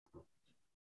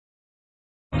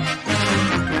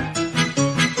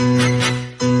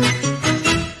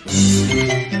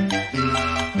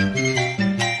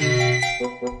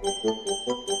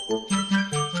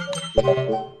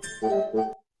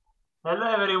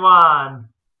everyone.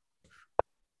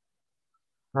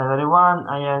 Everyone,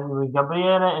 I am with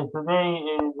Gabriele, and today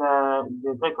is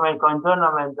the CHECKMATE coin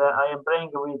tournament. I am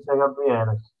playing with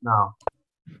Gabriele now.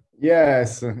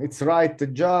 Yes, it's right,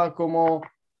 Giacomo.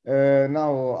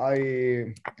 Now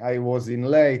I was in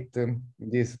late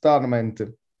this tournament,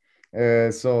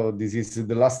 so this is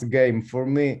the last game for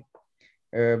me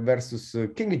versus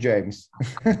King James,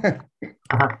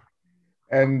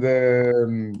 and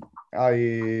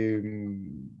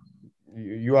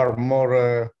you are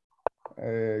more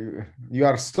you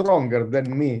are stronger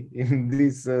than me in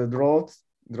this draws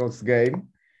game.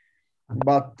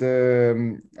 But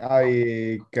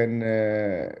I can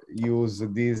use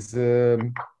this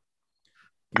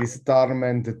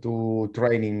tournament to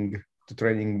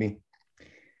training me.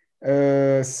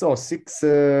 So 6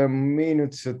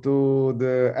 minutes to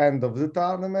the end of the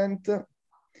tournament.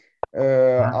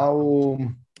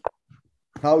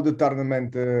 How the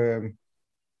tournament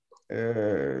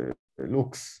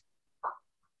looks?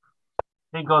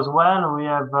 It goes well. We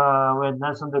have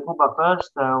Nelson de Cuba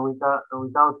first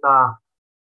without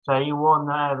so he won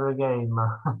every game.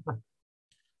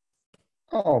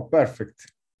 Oh,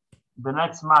 perfect. The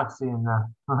next Maxine.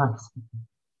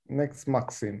 Next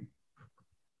Maxim.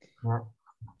 Yeah.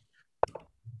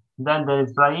 Then there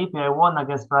is Fraipi. I won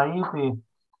against Fraipi.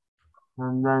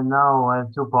 And then now I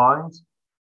have 2 points.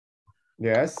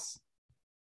 Yes.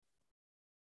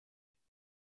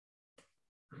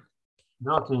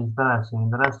 That's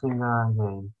interesting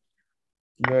game.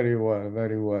 Very well,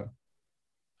 very well.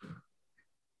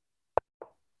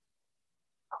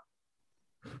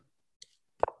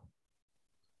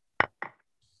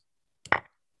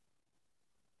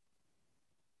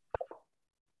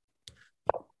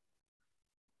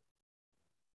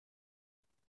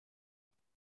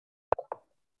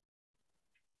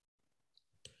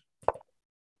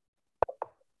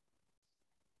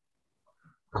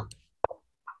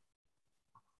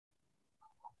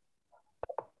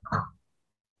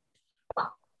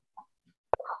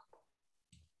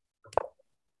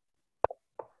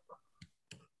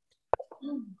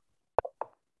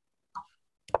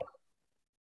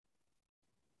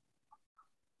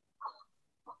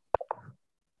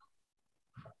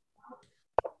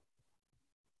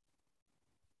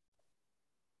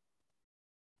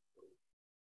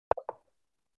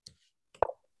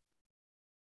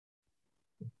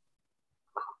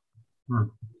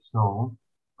 So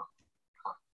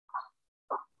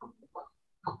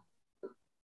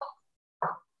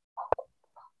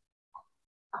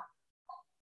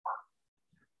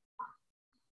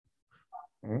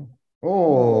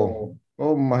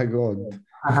Oh my God.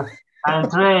 I'm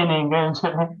training.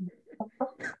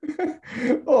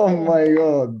 Oh my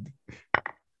God.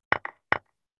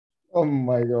 Oh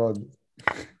my God.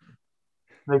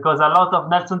 Because a lot of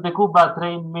Nelson de Cuba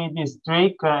trained me this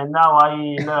trick, and now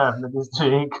I learned this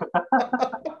trick.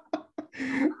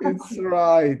 It's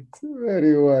right.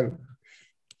 Very well.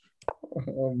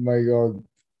 Oh my God.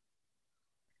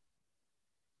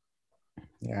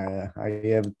 Yeah, I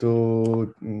have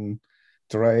to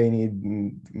train it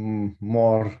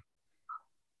more.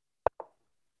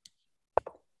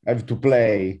 I have to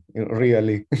play,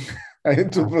 really. I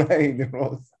have to play the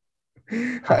most.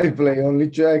 I play only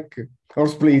Czech or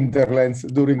Splinterlands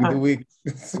during the week.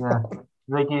 So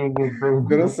Yeah,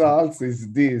 the results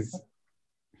is this.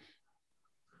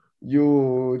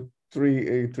 You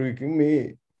tricking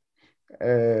me.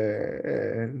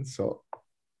 So.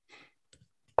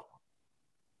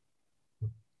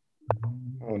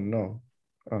 Oh no.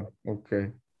 Oh,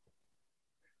 okay.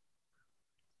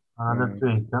 Another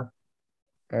trick.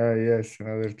 Yes,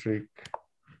 another trick.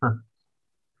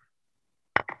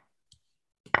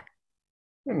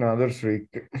 Another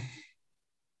trick.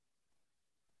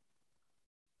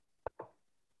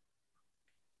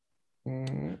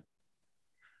 Mm.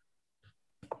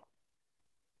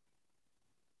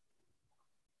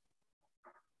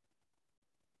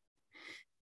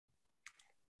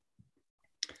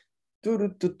 Hello,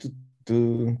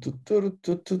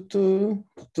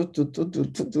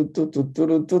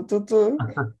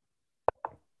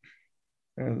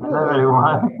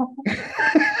 Everyone.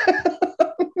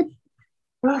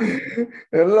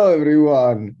 Hello,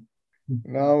 everyone.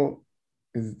 Now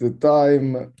is the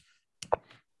time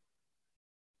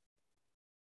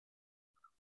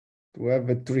to have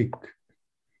a trick.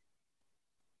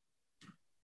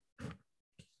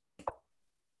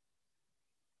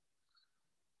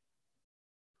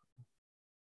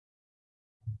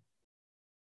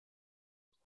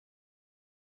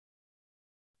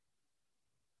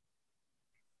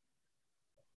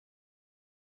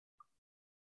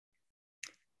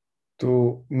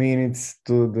 2 minutes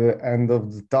to the end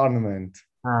of the tournament.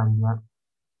 Yeah.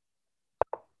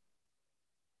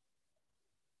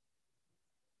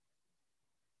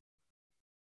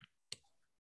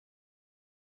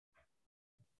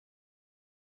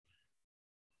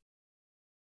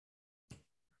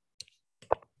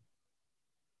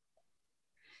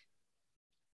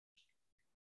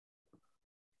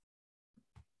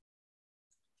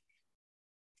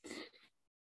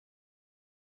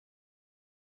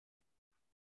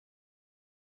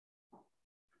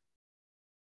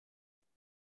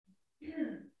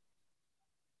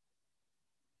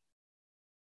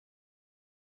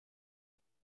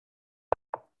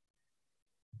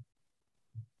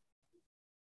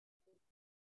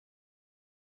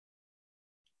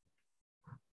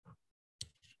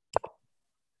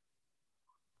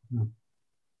 Mm.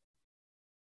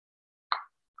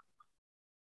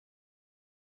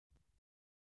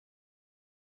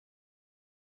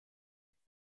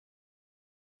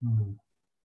 Mm.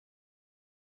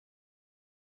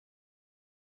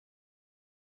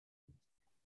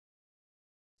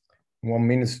 1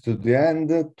 minute to the end,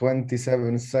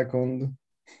 27 seconds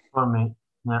For me,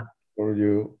 yeah. for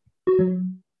you.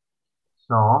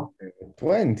 So,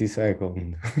 20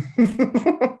 seconds. you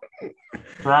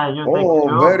take Oh,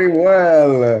 2. very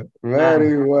well.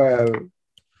 Very Yeah. well.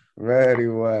 Very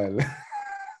well.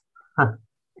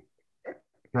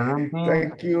 17.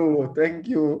 Thank you. Thank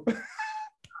you.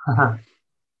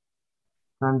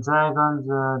 10 seconds,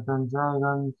 10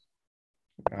 seconds.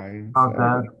 9 Okay.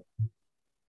 seconds.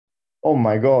 Oh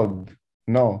my God.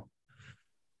 No.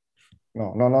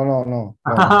 No, no, no, no, no,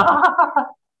 no.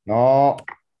 No.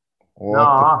 What the No,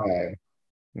 time?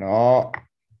 No.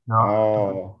 no,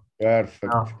 Oh,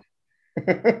 perfect.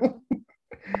 no.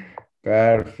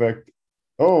 Perfect.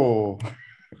 Oh.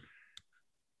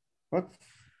 What?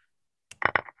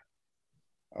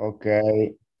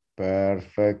 Okay.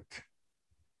 Perfect.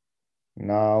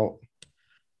 Now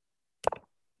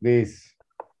this.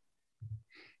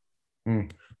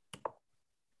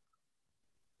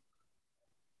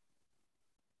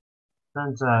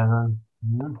 10 seconds.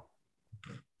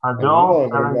 A draw, Hello,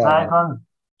 7 everyone. seconds.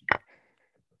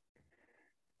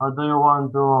 How do you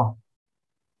want to?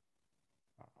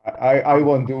 I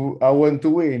want to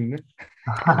win.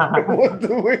 I want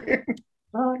to win.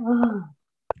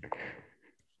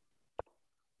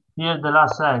 Here the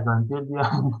last second, till the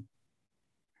end.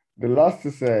 The last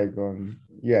second.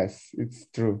 Yes, it's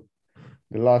true.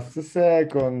 The last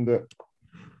second.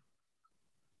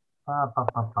 Hello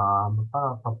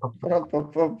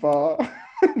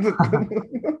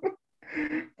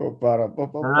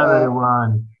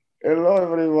everyone. Hello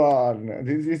everyone.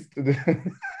 This is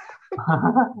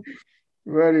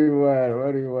very well,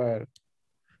 very well.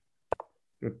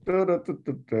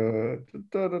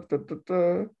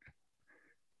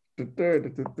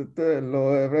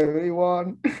 Hello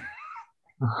everyone.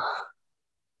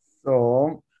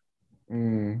 So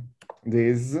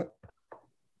this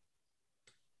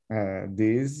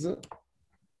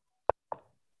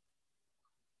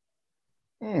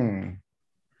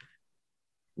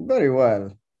very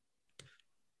well.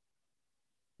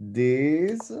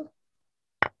 This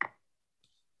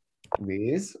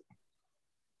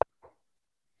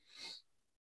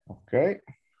okay.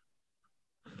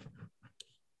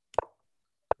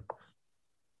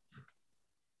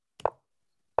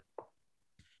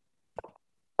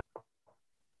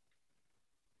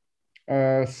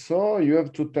 So you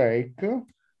have to take,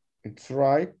 it's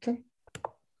right.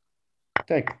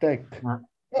 Take. Yeah.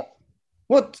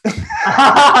 What?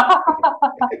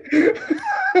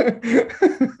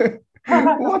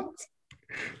 What?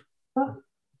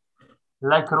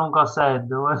 Like Runka said.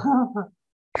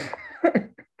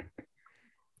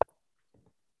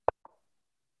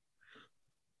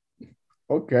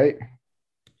 Okay.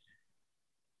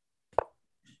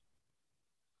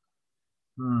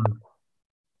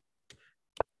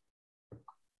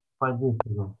 Quite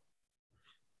difficult.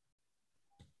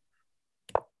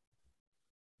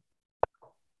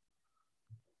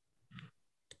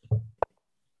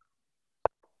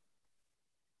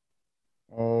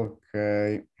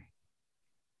 Okay.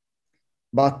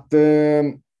 But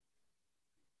the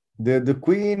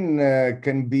queen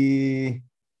can be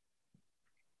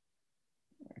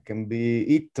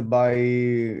hit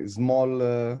by small.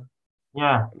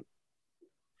 Yeah.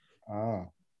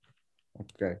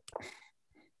 Okay.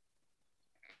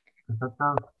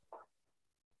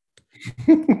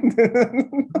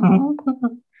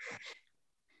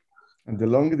 And the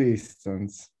long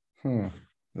distance.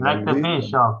 Like the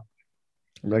bishop.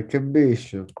 Like a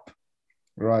bishop.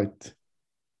 Right.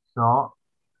 So,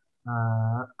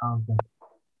 okay.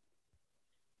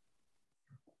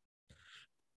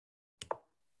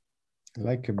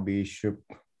 like a bishop.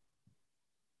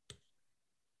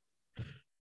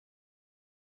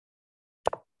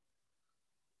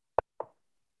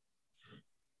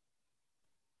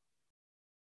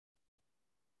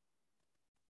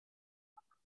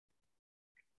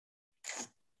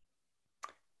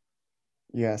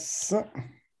 Yes.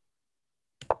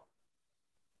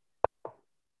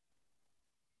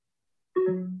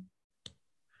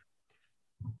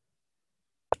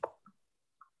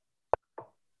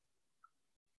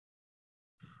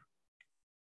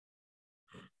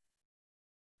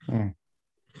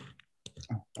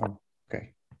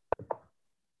 Okay.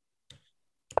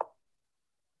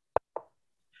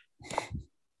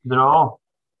 Draw.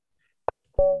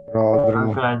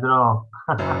 Draw. Okay, draw.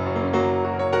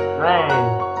 Great.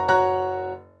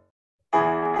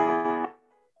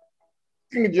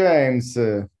 King James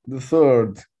the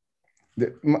third.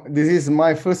 This is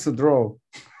my first draw.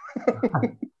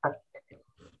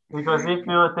 Because if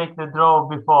you take the draw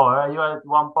before, you are at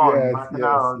 1 point, Yes, but yes,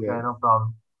 now, okay, yes. no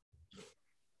problem.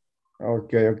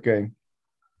 Okay.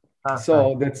 Perfect.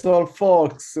 So that's all,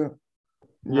 folks. You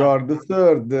Yeah. are the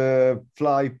third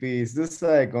fly piece, the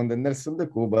second, and Nelson de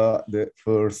Cuba the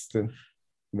first.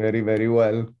 Very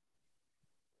well.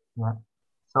 Yeah.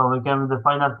 So we can the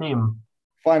final team.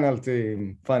 Final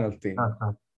team.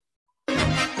 Perfect.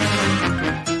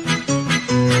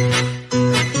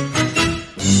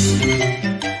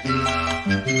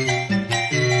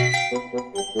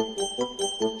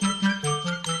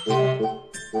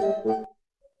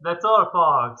 That's all,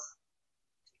 folks.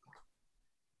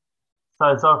 So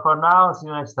it's all for now. See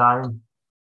you next time.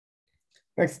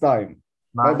 Next time.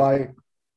 Bye. Bye.